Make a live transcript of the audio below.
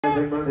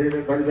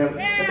37,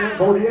 and then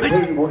 40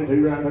 and 2,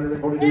 42,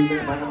 142,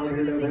 then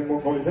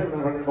 547,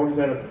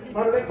 147,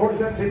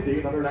 147, 50,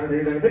 another down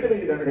here, then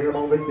 50, down here,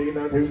 about 50,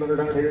 down 2, another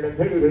down here, then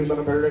 2, 2,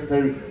 another down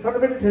 2,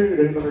 152,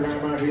 2, another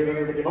down here,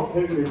 then 50, about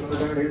 2, 2, another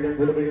down here, then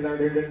 2, down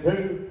here, then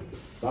 2.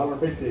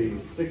 $1.50,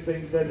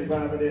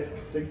 16.75 it is,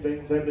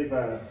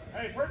 16.75.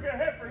 Hey, pretty good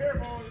heifer here,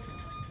 boys.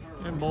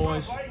 Here,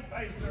 boys.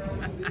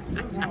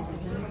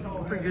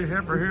 Pretty good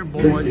heifer here,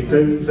 boys.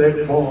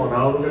 62.71.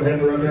 I'll look at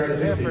heifer up there.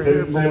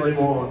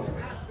 62.71.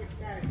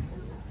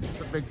 It's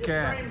a big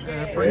cat.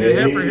 Pretty good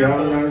heifer here,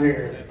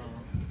 boys.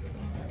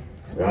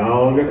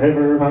 I'll get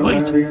heifer down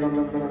here.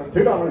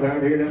 $2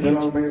 down here.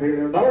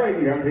 $1.80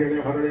 down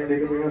here.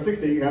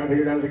 $160 down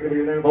here.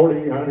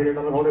 $40 down here.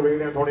 $40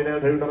 down 20 down.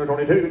 $20 down 2.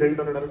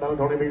 $22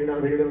 $20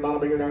 down here.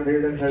 $1 down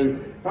here. $2.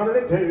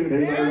 $102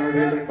 down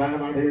here. $5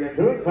 down here.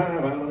 $2.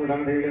 $5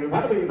 down here. $5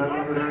 down here.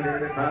 $5 down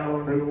here.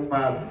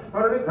 $5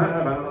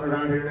 $5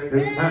 down here. $2.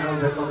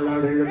 $5 down here. $2. $5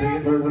 down here.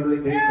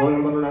 $10.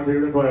 $12 down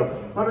here. $12 down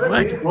here.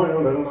 $10.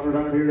 $12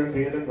 down here.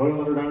 $10.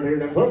 $12 down here.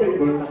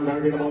 $12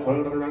 down here.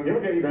 $12 down here.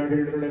 $12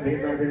 down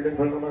here. $12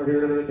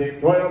 down here.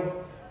 $12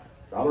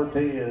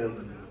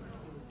 $10,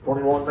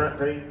 21,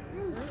 19.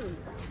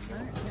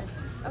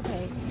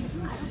 Okay.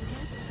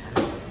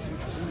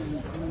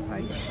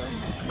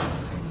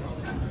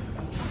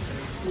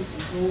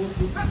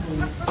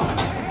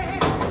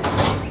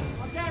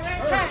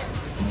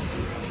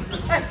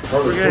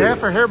 Pretty good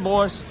heifer here,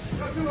 boys.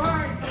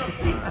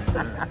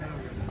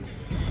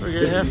 Pretty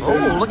good heifer.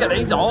 Oh, look at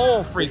these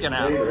all freaking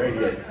out.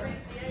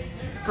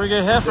 Pretty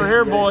good heifer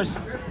here, boys.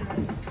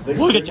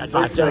 Look at that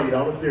bite.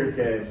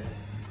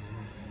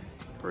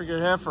 Pretty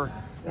good heifer.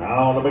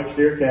 On the big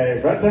steer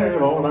calf, right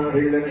there, all down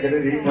here, then get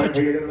it in, right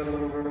here,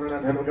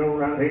 then go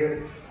right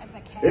here.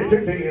 It's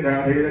 15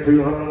 out here,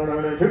 $200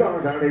 out here,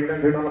 $2 out here,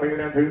 then $2 down,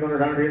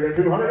 $200 out here, then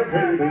 $202,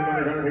 $200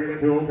 out here, then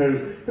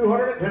 $202, $202,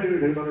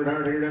 $200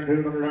 out here, then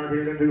 $200 out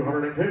here, then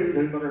 $202,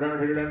 $200 out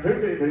here, then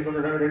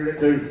 $200 out here, then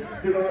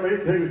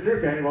 $202, steer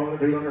calf on the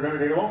 $200 out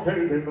here,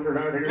 $102, $200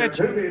 out here, then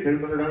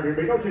 $200 out here,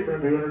 be no cheaper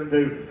than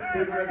 $202,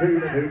 $202 out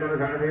here, then $200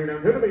 out here, then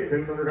 $200 on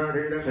 $200 out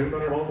here, then $200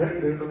 out here,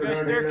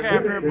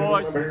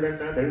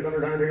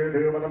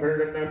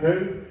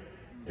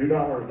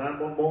 $2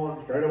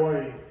 $911 straight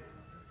away.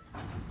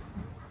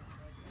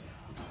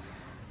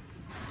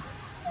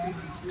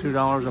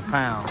 $2 a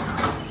pound.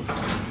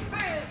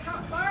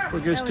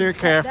 Pretty good steer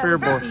calf here,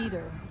 boy.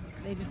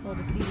 They just sold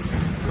a feeder.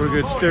 Pretty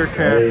good steer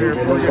calf here.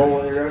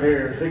 Right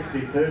here,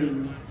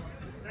 62.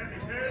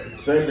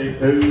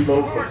 72,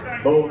 bull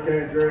calf,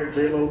 great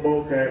little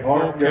bull calf.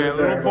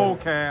 Little bull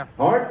calf.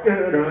 Heart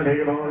good, right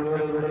here,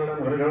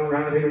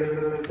 right here,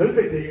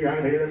 250,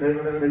 right here,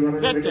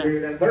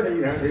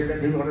 230, right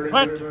here, 200,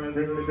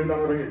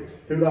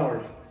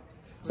 $2.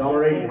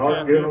 $1.80,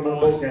 hard good on the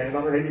bull calf.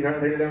 $1.80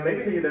 down here, down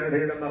 80 down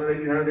here,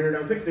 $1.80 down here,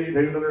 down 62,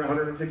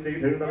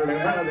 $162,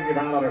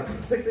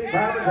 $165, 65,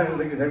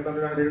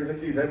 67 down here,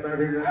 67 down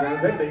here,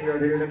 down 70 down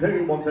here, down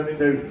 2,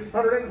 172,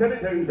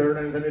 172, sir,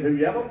 down 72,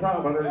 yeah, on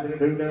top,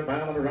 172 down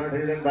 500 down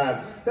here, down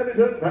 5,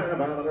 72,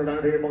 500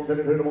 down here,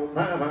 172 to 1,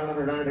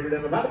 500 down here,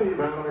 down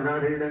 500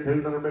 down here, down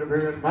 200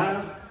 here, down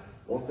 5,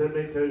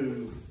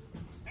 172,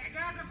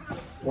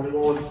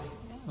 21.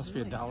 Must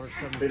be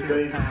 $1.72.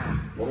 15,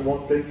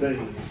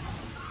 21.15.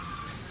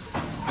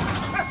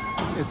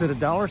 Is it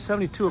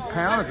 $1.72 a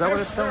pound? Is that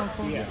what it's selling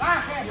for? Yeah.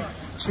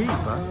 Cheap,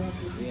 huh?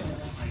 Yeah.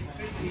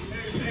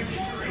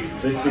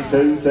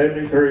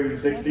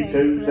 62.73.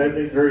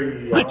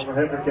 62.73. On the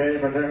heifer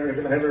calf right there.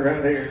 Gonna have her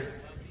right here.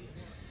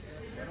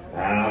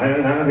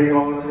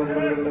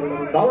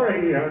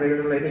 $1.80 out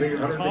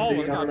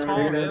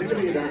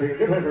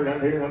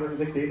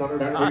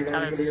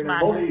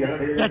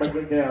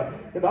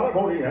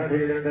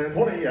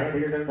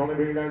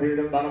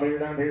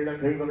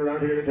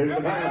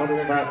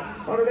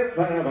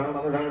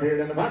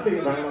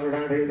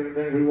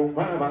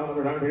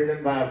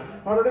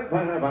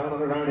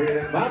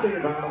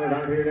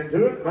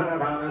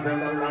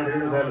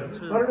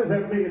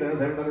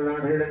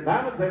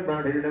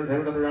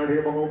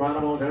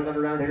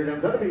around here,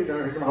 down 70,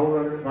 down here, hold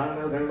on, 5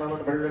 now, 7, I'm going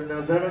to put it in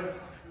now, 7.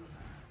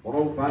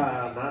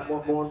 105,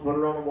 911, put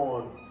her on the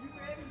 1.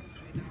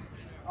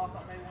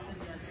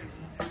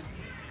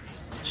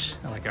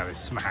 I gotta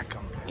smack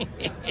him.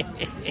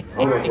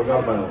 Hold on,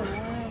 forgot about it.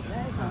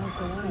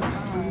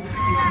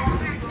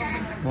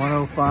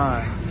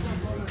 105.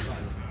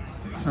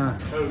 Huh.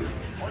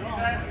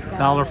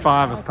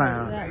 $1.05 a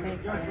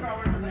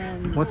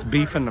pound. What's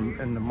beef in the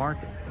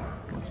market?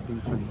 What's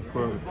beef in the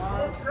quote?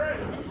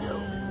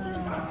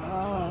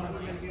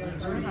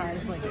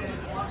 It's like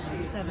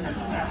 17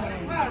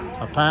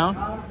 a pound?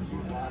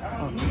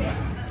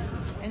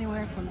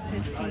 Anywhere from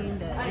 15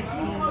 to 18.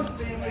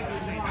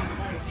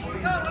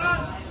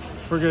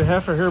 Pretty good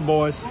heifer here,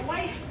 boys.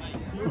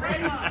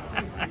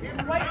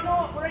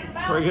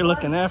 Pretty good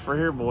looking heifer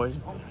here, boys.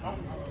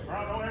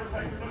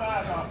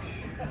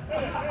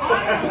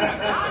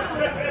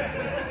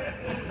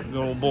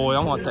 Good old boy.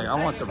 I want the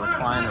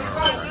recliner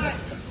over there.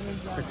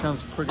 Here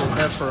comes a pretty good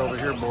heifer over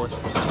here, boys.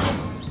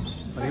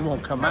 But he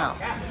won't come out.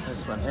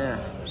 This one here.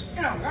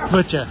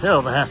 Put you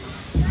over here.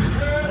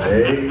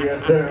 Hey,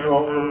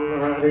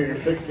 right here,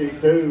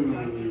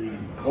 62.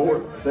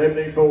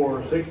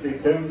 74,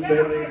 62,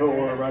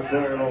 74, right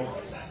there. Oh,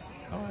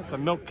 that's a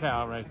milk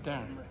cow right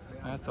there.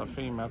 That's a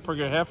female.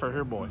 Pretty good heifer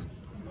here, boys.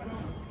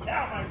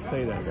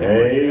 See that?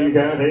 Hey, you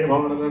got him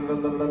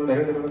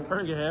on.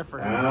 Pretty good heifer.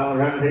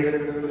 Right here,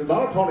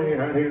 $1.20,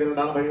 right here,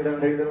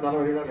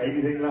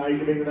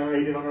 $1.80,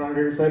 80, right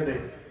here, 70.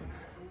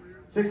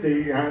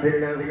 60, right here,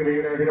 down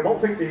here,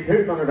 about 62,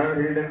 right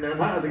here, then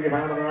 5,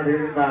 65, right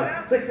here,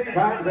 5,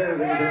 65,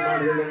 70,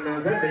 right here,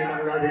 then 70,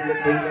 right here,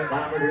 then 2, 5,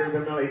 right here,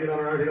 7, 80,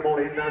 right here, about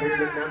 8, right here,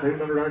 then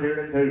 2, right here,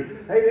 then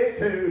 2,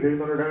 82, 2,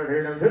 right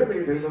here, then 2, 2,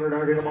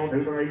 right here, about 2,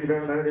 80, right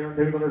here,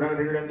 2, right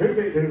here, then 2,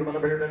 2,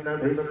 right here, then 2,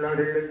 right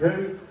here, then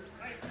 2.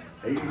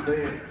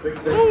 86,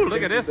 16, ooh,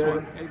 look at this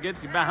one. It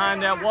gets you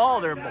behind that wall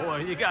there,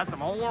 boy. You got some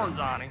horns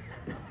on him.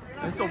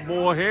 This old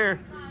boy here.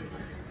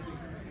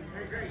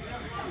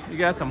 You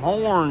got some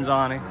horns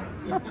on him.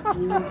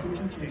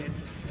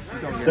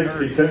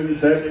 62,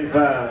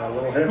 75.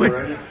 Little heifer,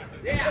 right?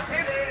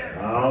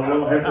 Oh,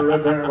 little heifer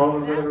right there.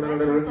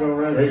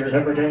 Right here.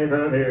 Heifer came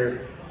right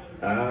here.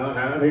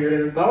 Out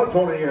here, $1.20. Out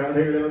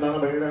here, $1.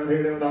 Out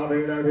here, $1. Out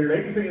here,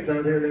 80 cents.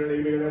 Out here,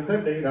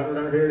 70.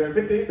 Out here,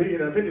 15 p. 50.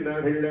 Out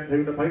here,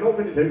 2. The plain old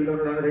 52.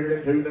 Out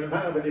here, 2. $5,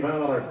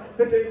 $55.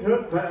 15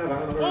 to 5.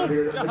 Out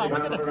here, 55.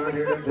 Out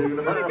here, 2.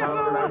 The 5.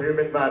 Out here,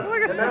 big 5.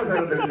 And now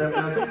 7.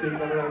 Now 16.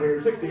 Out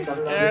here, 16.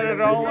 Scattered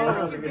all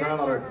over. 65. Out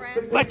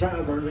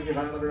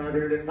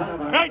here, 5.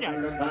 Right now.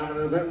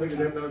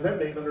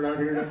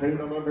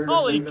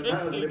 Holy kid,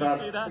 did you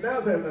see that?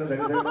 Now 7.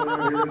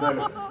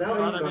 Now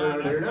 8.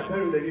 Now We're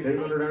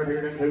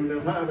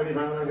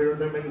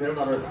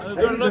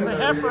looking at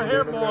heifer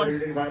here,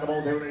 boys.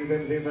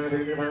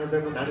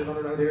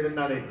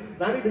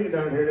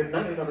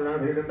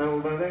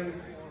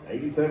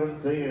 87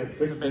 cents.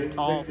 It's a big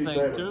tall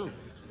thing too.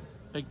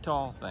 Big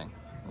tall thing.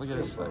 Look at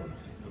this thing.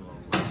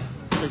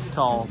 Big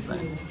tall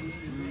thing.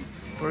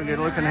 We're good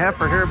looking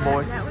heifer here,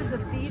 boys. That was a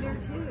feeder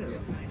too.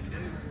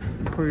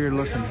 Pretty good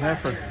looking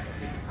heifer.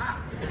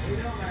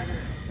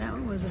 That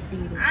one was a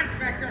feeder. I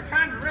expect they're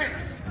trying to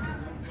rest.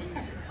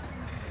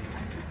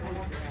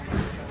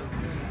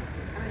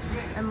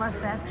 Unless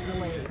that's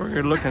delayed. Pretty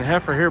good looking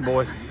heifer here,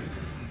 boys.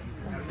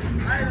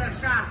 Hey, that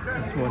shot's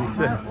good. That's what he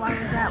said. Why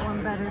was that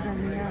one better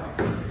than the other?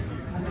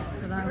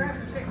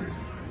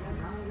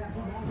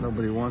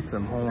 Nobody wants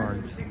them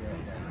horns.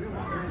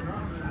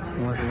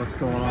 What's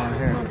going on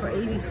here? For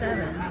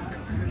 87.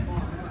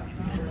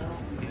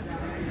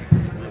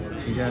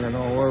 You got it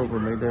all over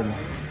me, didn't you?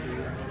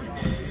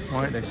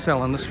 Why are they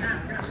selling this one?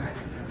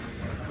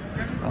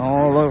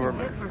 All over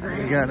me.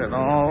 You got it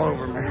all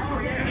over me.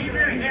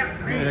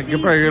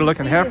 Yeah, you're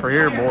looking heifer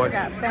here, boys.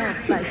 Got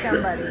bent by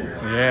somebody.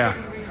 Yeah,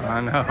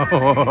 I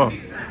know.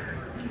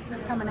 It's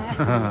coming at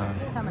you.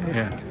 It's coming at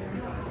Yeah.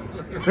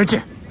 Switch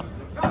it.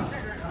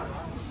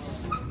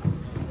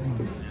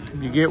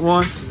 You get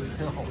one?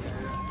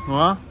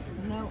 What?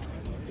 No.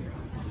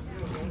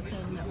 He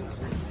said no.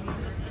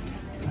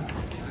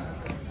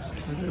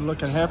 You're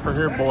looking heifer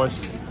here,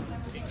 boys.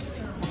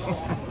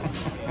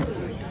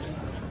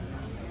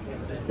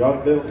 Got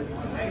it, Bill?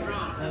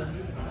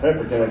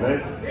 Heifer time, man.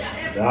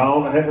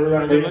 Down the heifer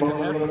right here.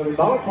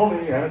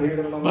 $1.20. Out here,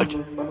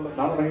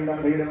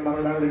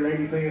 $1.80,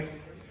 80 cents.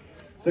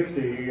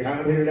 60,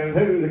 out here down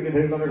 2,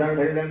 62, down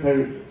here down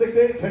 2,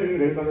 62,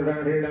 down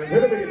here down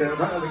 2, down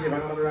 5,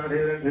 65, out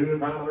here down 2,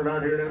 500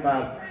 out here down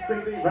 5,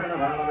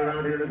 65,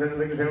 out here down 7,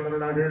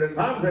 67, out here down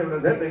 5, 7,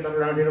 70,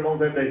 out here down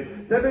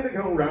 70, 70 to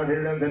go, out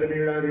here down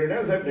 70, out here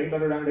down 70,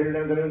 out here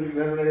down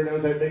 77, out here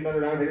down 70, out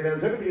here down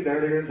 70,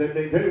 out here down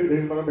 72,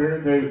 2, out here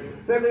down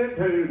 2,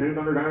 72, 2,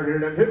 out here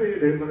down 2, 2,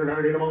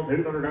 out here down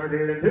 2, out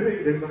here down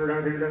 2, 2,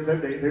 out here down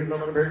 70, 2,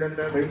 out here down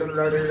 2,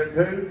 out here down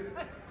 2.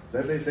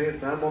 70 cents,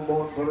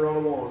 911, put her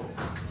on one.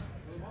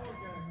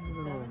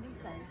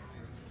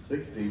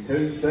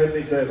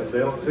 62.77,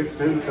 Bill.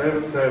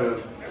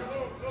 62.77.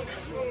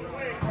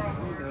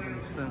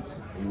 70 cents.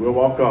 We'll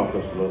walk off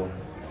this little.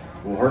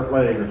 We'll hurt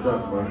leg or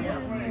something, bro.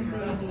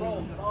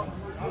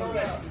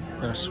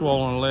 Got a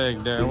swollen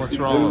leg there. What's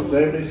wrong?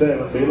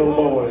 62.77, be a little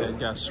boy. He's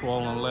got a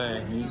swollen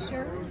leg. You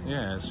sure?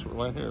 Yeah, it's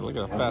right here. Look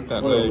how fat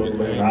that leg is.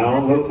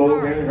 Round little boy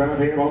right here, right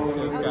here.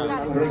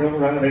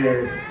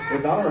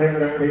 $1 here,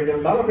 down here,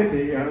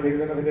 $1.50, out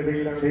here, down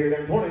here, down here,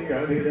 down 20,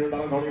 out here,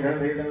 down 20, down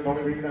here, down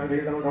 20, down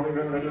here, down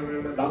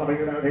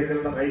 20, down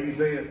here, down 80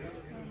 cents.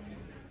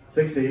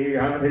 60,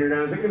 out here,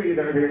 down 60,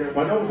 down here,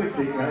 down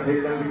 60, out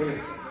here, down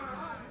 60.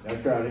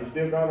 That's right, he's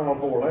still got all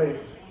 4 legs.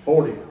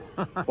 40.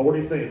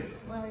 40 cents.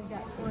 Well, he's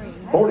got 3.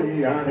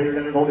 40, out here,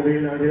 down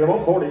 40, down here,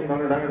 about 40, down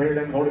here,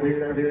 down 40,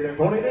 down here, down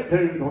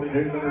 22,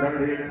 22,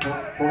 down here, down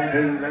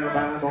 22, down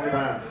 5,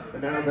 25,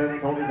 and down 7,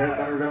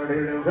 27, down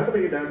here, down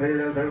 70, down here,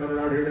 down 7,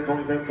 down here, down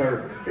 27,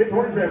 sir. It's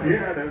 27,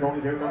 yeah, down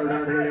 27,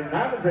 down here, down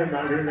 5 and 7,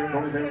 down here, down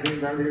 27,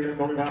 down here, down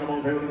 25,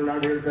 down 7,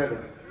 down here, 7.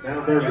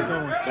 now 30,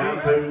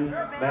 now 2,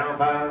 now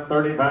 5,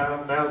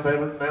 35, now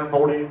 7, now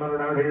 40,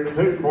 under out here to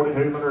 2, 42,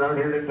 under out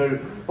here to 2,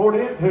 40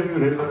 and 2,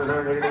 under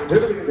out here to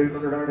 2,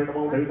 under out here to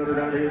 1,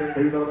 under out here to 2,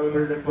 under out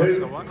here to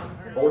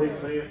 2, 40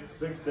 cents,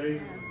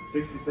 16,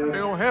 67.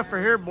 Big old heifer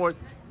here, boys.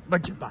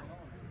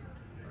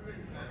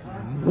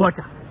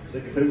 Watcha.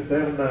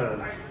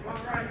 6279.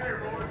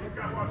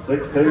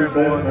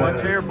 6279.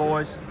 Watch here,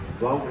 boys.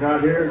 As long as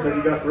out here, so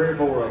you got 3 or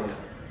 4 of them.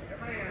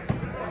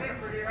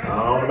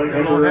 Oh, the big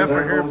Little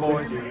heifer heifer here,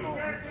 boys.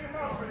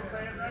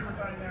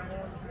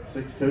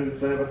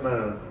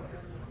 6279.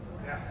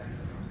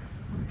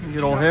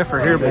 Good old heifer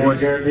here, boys.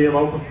 Guarantee him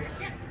open.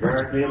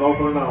 Guarantee him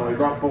open and all. He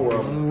brought 4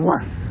 of them.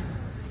 What?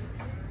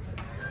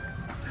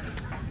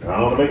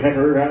 Oh, the big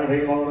heifer out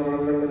here.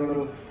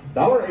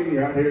 $1.80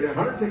 out here,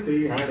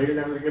 $160 out here,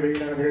 down to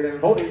down here, down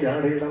 40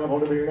 out here, down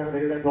 40 down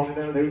here, down 20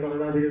 down 2,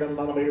 down here, down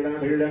down here,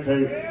 down 2,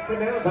 and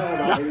down 5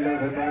 out here, down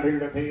 7 out here,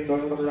 down 10,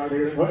 down out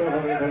here, 12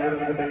 out here, down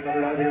 15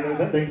 out here, down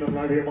 17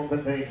 out here,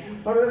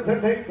 117,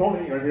 117,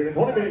 20 out here,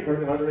 20 big,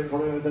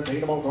 120,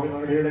 17, about 20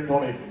 out here, down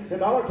 20, and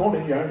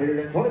 $1.20 out here,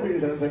 down 20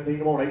 big, down 17,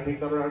 about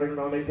 18 out here,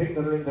 down 18,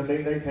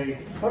 117, 18,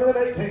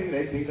 118,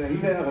 18,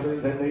 he's out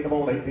 117,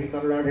 about 18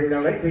 out here,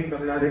 down 18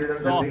 out here,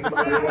 down 17,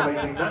 about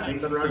 18,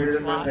 19 out here,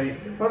 down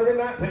 19.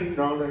 119,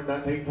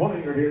 19,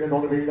 20, right here,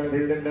 20, down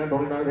here, then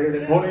 20, down here,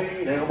 then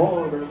 20, now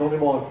more,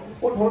 21,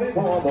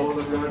 124, more,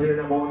 down here,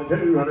 then more,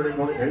 2,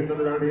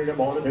 122, down here, then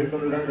more, 2, down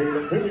here,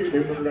 then 2,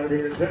 2, down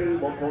here, then 2,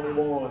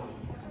 121.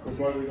 Which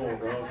way are we going,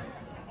 bro?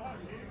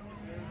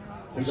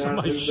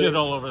 Somebody shit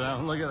all over that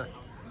one. Look at it.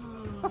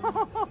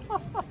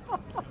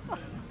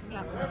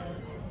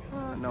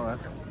 No,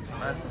 that's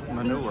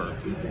manure.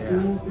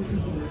 Yeah.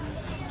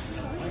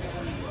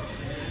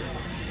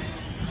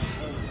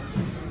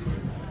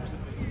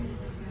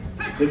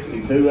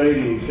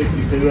 6280,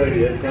 6280,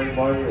 that same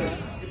way.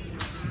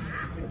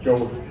 Joe,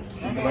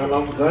 keep them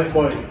along the same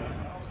way.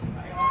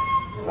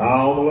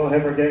 Oh, the little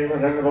heifer game,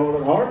 and they're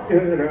going hard,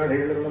 good out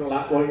here, a little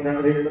lightweight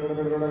out here, here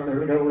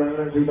we go, down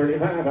to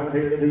 235 out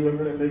here,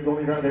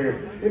 220 out here,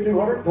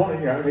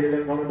 220 out here,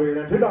 then going to be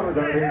 $2 out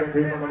here,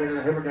 then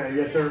 $2 heifer game,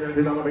 yes sir, then $2,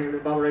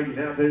 $1.80,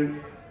 now to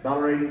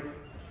 $1.80.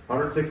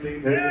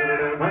 116, 2,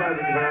 down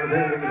 5, 7,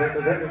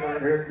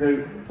 here,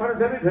 2,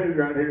 172,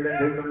 right here,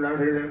 then 2, right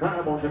here, then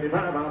 5,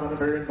 175,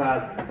 105,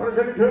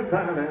 172,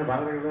 5, then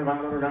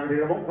 500, right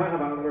here,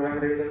 500,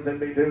 right here, then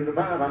 72, to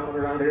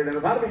 500, right here,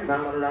 then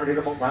 500, right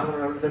here,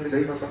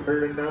 572,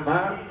 then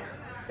 5,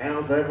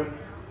 down 7,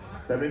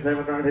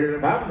 77, right here,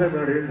 then 5, 7,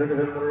 right here,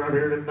 77, right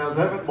here, then now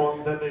 7,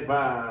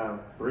 175,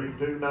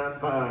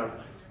 3295.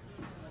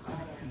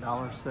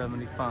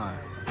 $1.75.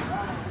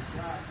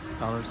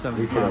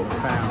 $1.75 a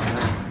pound.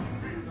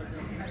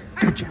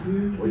 Gotcha.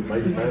 We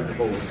made it past the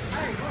board.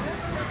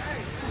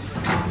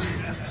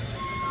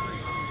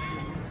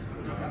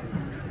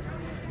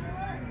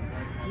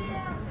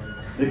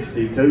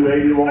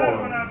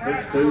 6281.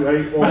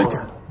 6281.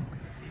 Gotcha.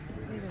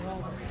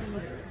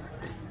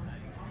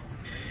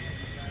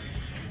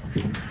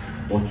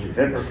 What's your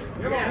heifer?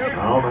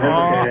 On the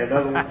heifer game,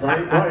 another one,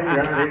 same way,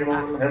 right here, on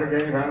the heifer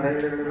game,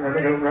 right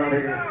here, right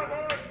here.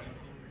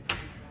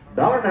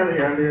 $1.90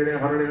 out here,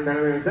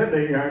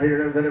 $170 out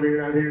here,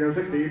 $70 out here,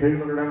 $60,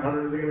 $200 out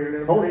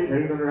here, $40,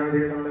 $200 out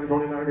here,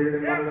 $120 out here,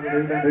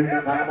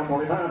 $125,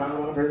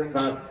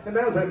 $125, and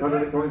now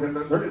 $727,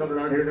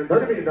 $30 out here,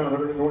 $30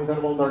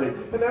 $127,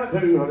 $130, and now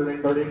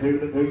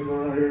 $232,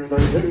 $200 out here,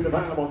 $32,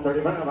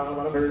 $135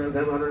 out here,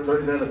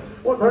 $737,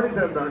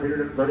 $137 out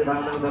here, $35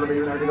 out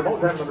here,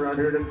 $700 out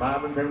here,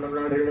 $5 and $700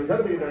 out here, $70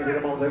 out here,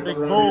 $700 big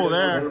bull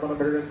there.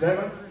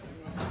 $7.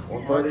 Oh,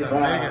 that's a big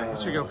one.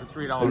 It should go for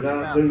 $3 a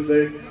pound.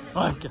 2926.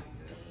 Okay.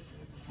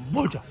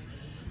 Moja.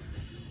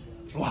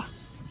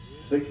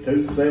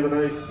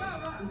 6278.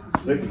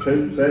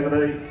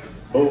 6278.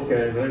 Bull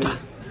cage, man.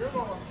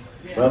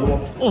 Another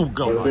one. Oh,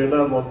 go. There'll be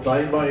another one.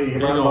 Same way.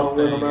 Right along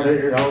with them right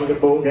here. All the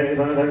good bull cage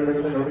right here.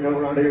 Go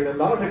right here.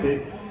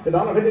 $1.50.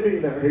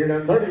 $1.50 down here,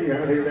 down 30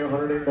 out here, down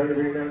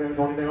 130 down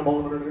 20 down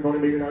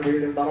 120 down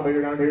here,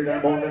 down here,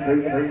 down 1 and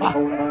 2 and 3 and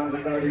 4 and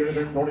 5 down here,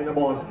 down 20 down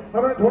 1,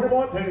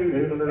 121 2,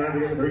 200 down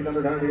here,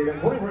 300 down here,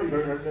 down 23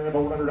 down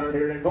 400 down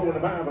here, down 4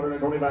 and 5,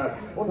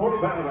 125,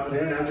 125 out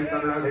here, down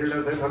 600 out here,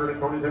 down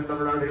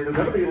 727 out here, down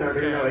 70 down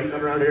here, down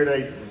 800 out here,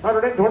 down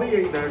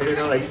 128 down here,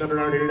 down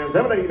 800 out here, down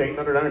 78,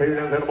 800 out here,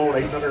 down 7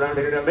 800 out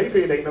here, down 8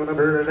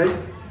 800 8,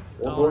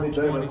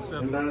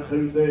 127,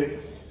 926.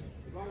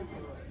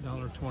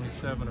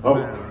 $1.27 a Oh,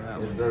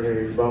 pound. it's down here,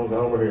 his bones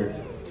over here.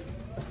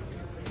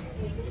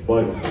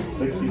 But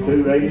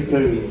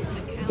 6282,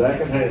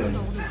 Zach and Hannah.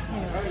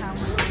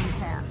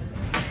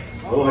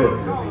 Go ahead.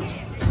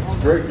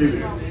 Great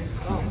duty.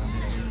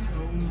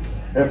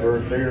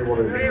 Heifer, steer, what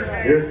is it?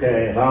 Steer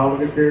calf. Oh,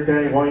 look at steer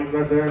calf. Wayne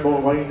right there, boy.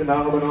 Wayne's the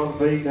dog been on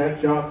the feet. Had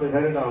shots, they've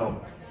had it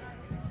all.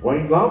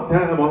 Wayne, long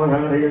time on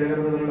around here,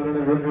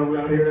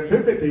 down here,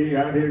 250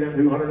 out here, down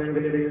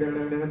 250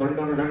 down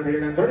 $30 down here,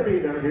 then 30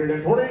 down here,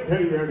 then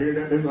 22 down here,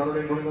 then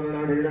 $200, $20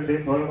 down here, then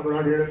 10, $12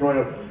 down here, then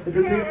 12. If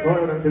you keep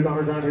 12, then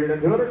 $2 down here,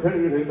 then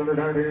 202, $200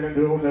 down here, then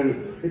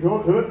 202. If you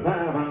want to it,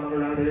 $500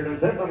 down here, then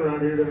 $700 down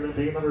here, then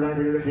 $1500 down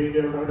here, then $10,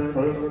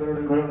 $12,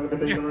 $12,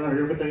 $15 down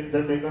here, $15,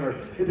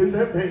 $1700. If you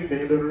 17,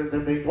 then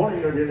 $217,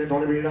 $20 down here, then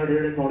 20 down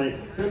here, then 20.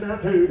 Then now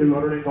 2,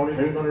 $220,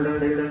 $200 down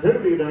here, then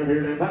 2 down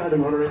here, then 5,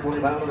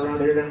 $225 down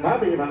here, then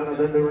 5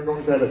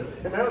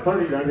 $227. And now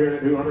 30 down here,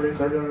 then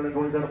 230,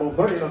 $127, both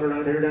 30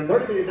 down here, then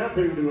 30, now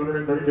 2,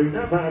 232,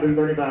 now 5,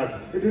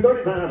 235. If you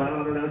 35,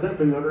 $500 down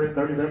 7,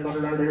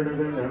 $237 down here, then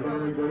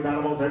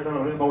 735, almost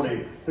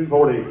 740,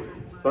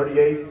 240.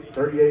 38,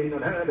 38, and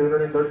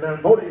 239,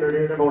 40 down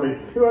here, then 40,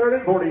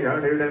 240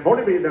 down here, then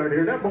 40 feet down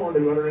here, then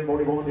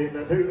 241,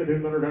 then 2,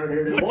 200 down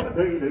here, then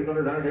 42,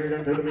 200 down here,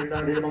 then 2 feet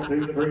down here, then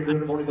 2, 3,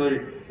 243,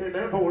 and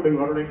then 4,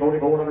 244,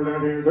 400 down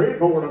here, 3,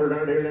 400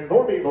 down here, then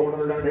 40,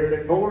 400 down here,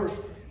 then 4,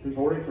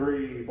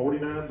 243,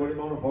 49, 30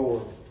 on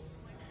 4.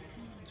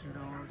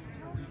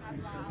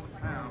 $2.43 a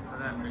pound for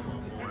that big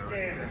old boy.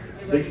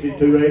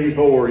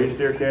 62.84, his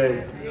steer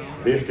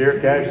calf. This steer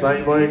calf,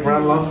 same way,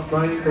 right along the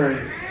same train.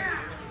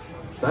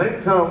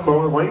 Same song,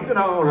 boy, waiting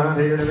all right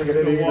here.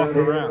 Walk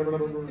around.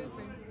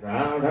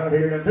 Round out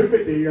here, then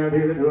 250 down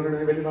here, then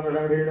 250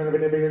 down here, then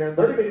 50 down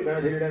 30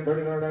 down here, then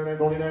 30 down here,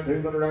 29,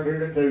 200 down here,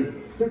 then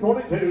 2,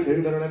 222,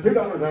 $2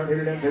 down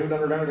here, then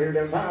 $2 down here,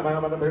 then 5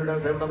 down here,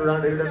 then 700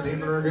 down here, then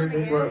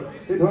 10, 12,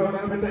 12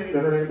 down 15,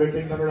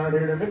 15 down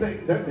here, then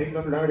 15, 17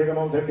 down here, come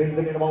on 17,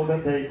 15 come on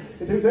 17,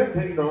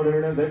 217 down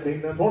here, then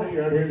 17, 20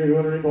 down here,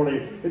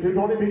 220,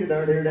 220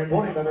 down here, then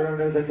 20 down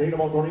here, 17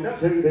 come on 20, now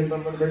 2, then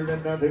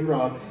 2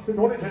 rod,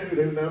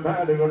 222, then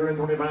 5,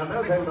 225, now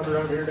 700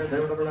 down here, then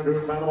 700 down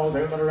here, 5 come on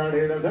 700 down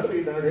here, then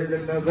 70 down here,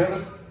 then 7,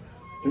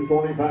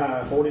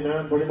 225,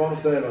 49,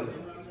 21, 7.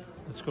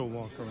 Let's go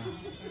walk around.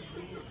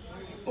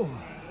 Oh.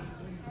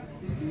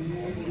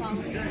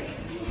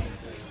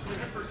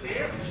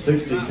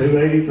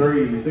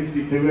 62.83,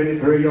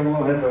 62.83 on the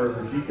Heffer.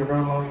 She can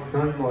run along the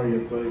same way,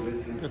 you'd say.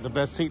 Got the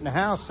best seat in the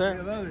house, sir.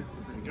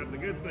 Got the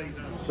good seat.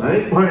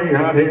 Same way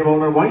out here on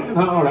the waiting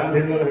hall out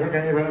here. $2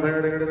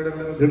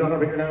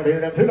 down here,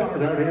 then $2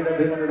 out here, then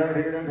 $200 out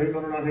here, then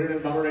 $200 out here, then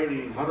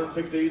 $1.80,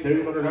 $160,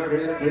 $200 out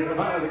here, then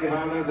 $205,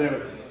 $65,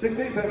 $7,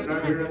 $67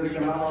 out here, then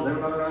 $65,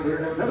 $700 out here,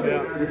 then $70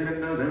 out here, then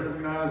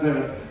 $79,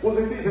 $7,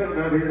 $167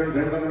 out here, then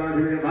 $700 out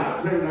here, then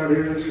 $507 out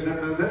here, then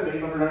 $7,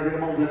 $700 out here,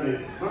 then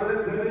 $170,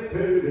 $172,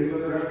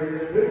 $200 out here,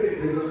 then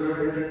 $50, $200 out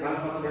here, then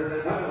 $500 out here,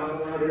 then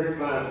 $500 out here, then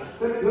 $5,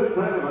 $500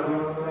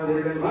 out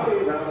here, then $500 out here, then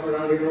 $500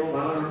 out here, then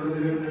 $500 out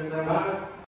here, then $500